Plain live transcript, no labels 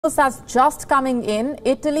That's just coming in.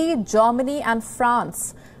 Italy, Germany and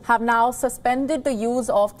France have now suspended the use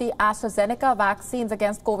of the AstraZeneca vaccines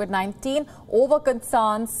against COVID-19 over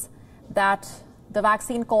concerns that the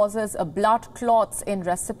vaccine causes blood clots in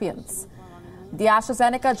recipients. The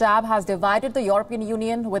AstraZeneca jab has divided the European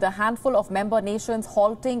Union, with a handful of member nations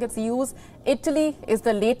halting its use. Italy is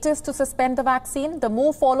the latest to suspend the vaccine. The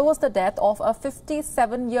move follows the death of a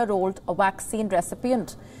 57-year-old vaccine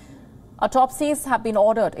recipient. Autopsies have been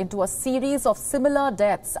ordered into a series of similar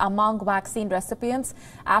deaths among vaccine recipients.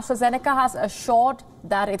 AstraZeneca has assured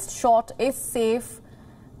that its shot is safe.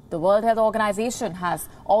 The World Health Organization has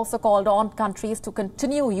also called on countries to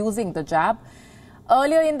continue using the jab.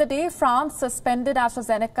 Earlier in the day, France suspended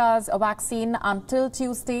AstraZeneca's vaccine until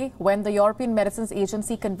Tuesday, when the European Medicines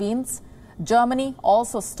Agency convenes. Germany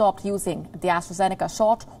also stopped using the AstraZeneca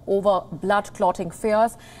shot over blood clotting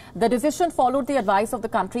fears. The decision followed the advice of the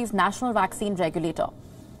country's national vaccine regulator.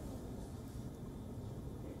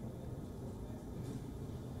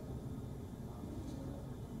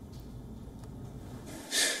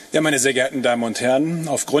 Ja, meine sehr geehrten Damen und Herren,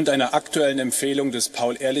 aufgrund einer aktuellen Empfehlung des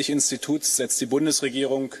Paul-Ehrlich-Instituts setzt die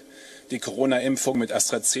Bundesregierung die Corona-Impfung mit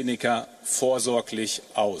AstraZeneca vorsorglich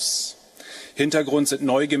aus. Hintergrund sind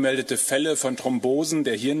neu gemeldete Fälle von Thrombosen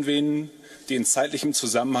der Hirnvenen, die in zeitlichem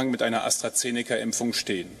Zusammenhang mit einer AstraZeneca-Impfung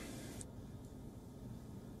stehen.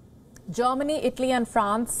 Germany, Italy and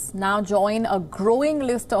France now join a growing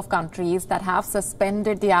list of countries that have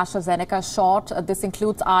suspended the AstraZeneca shot. This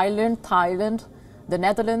includes Ireland, Thailand, the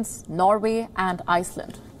Netherlands, Norway and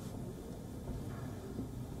Iceland.